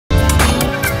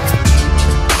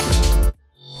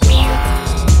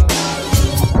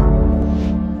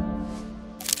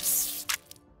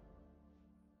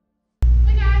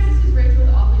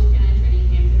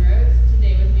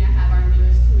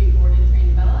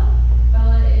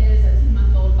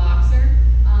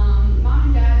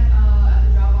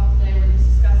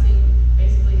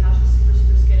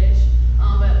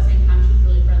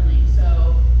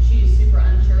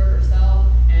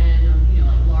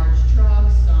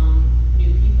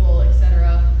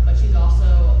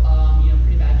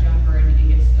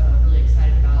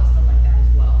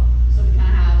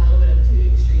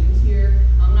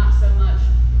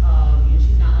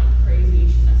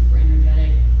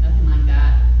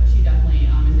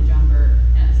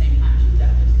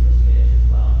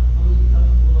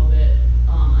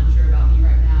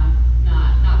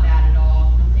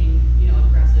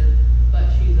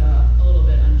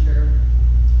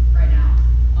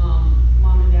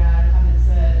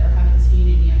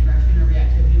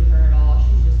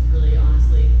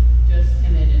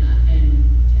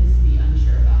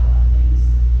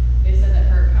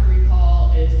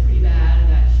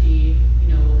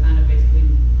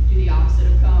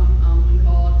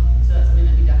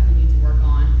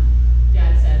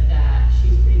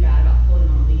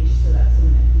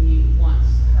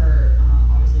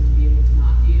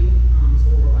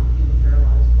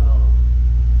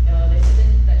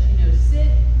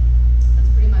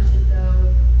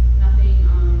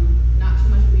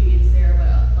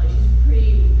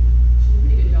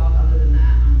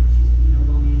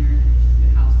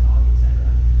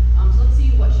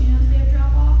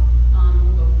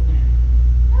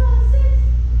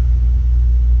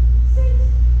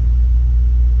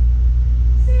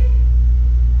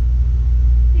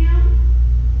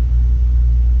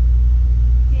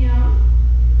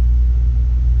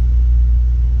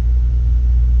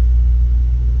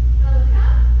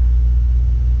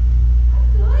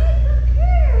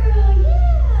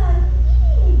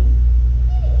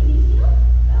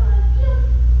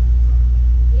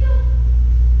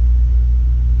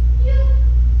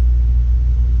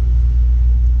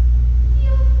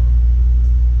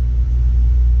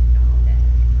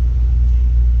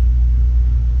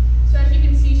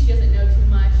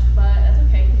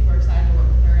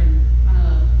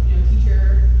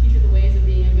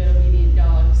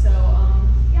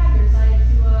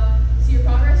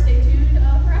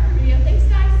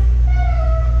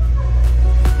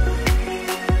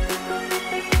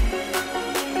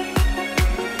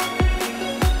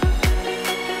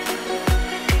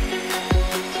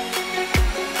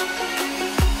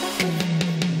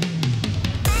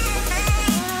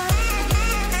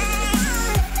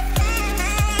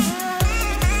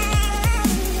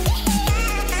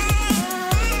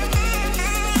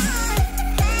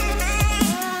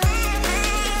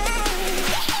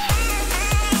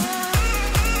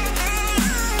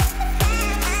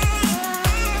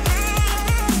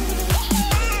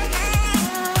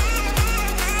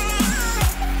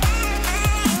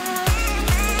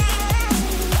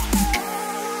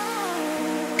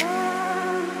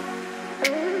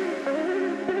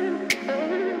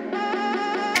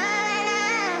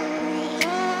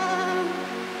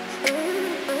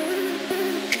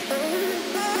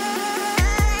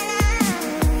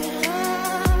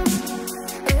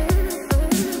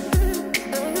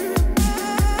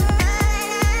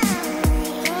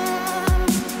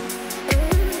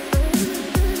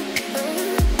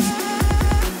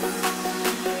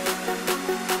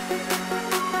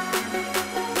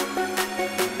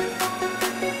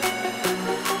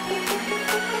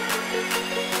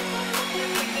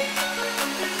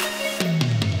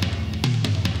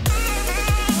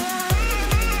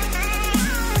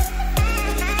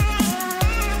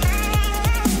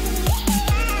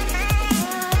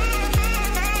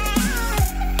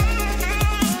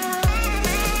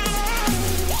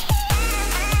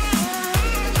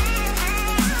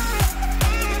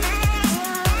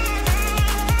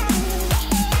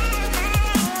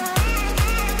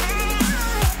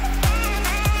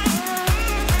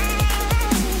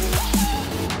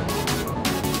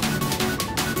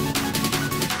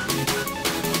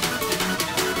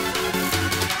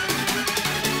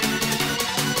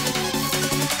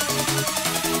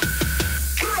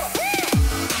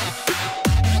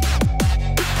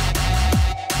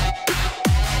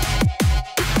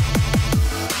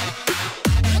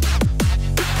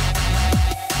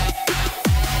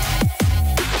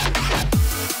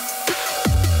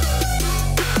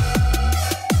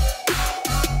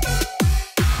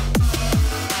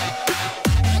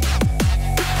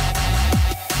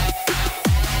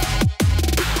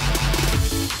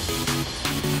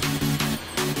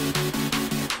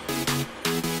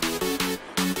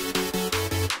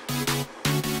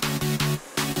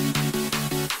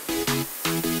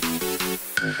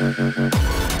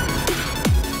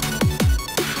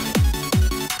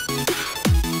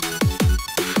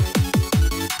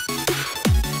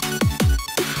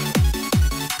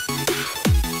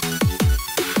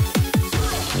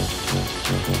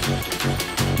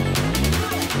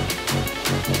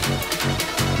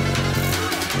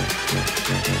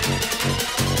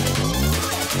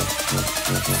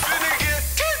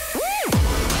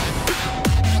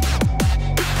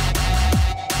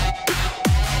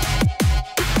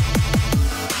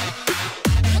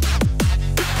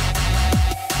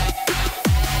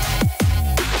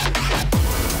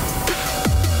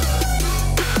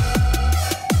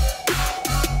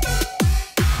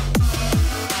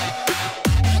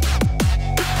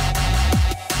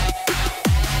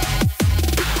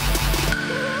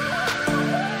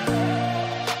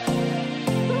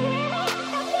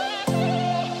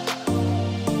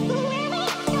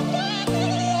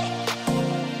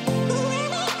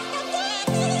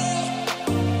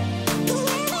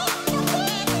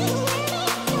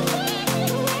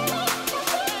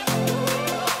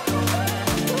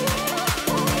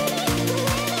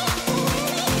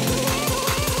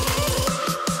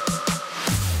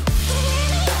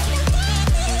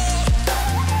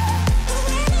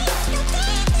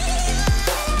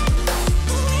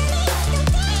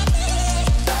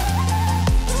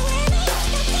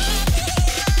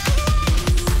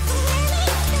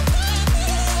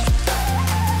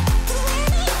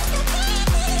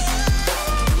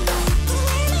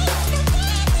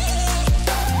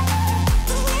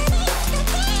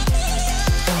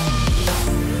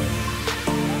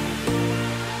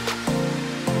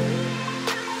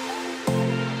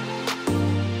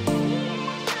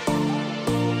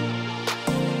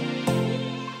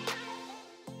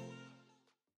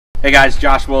Hey guys,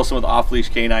 Josh Wilson with Off-Leash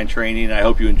Canine Training. I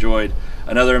hope you enjoyed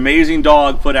another amazing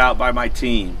dog put out by my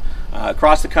team.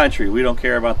 Across the country, we don't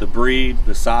care about the breed,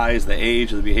 the size, the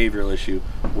age, or the behavioral issue.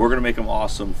 We're going to make them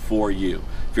awesome for you.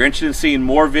 If you're interested in seeing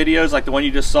more videos like the one you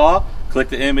just saw, click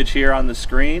the image here on the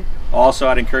screen. Also,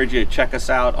 I'd encourage you to check us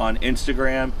out on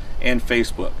Instagram and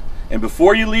Facebook. And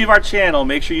before you leave our channel,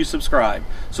 make sure you subscribe.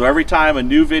 So every time a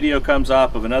new video comes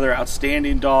up of another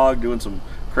outstanding dog doing some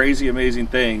crazy, amazing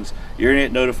things, you're going to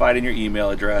get notified in your email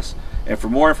address. And for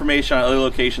more information on other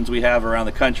locations we have around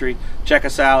the country, check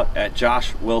us out at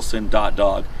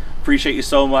joshwilson.dog. Appreciate you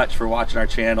so much for watching our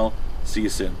channel. See you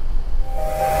soon.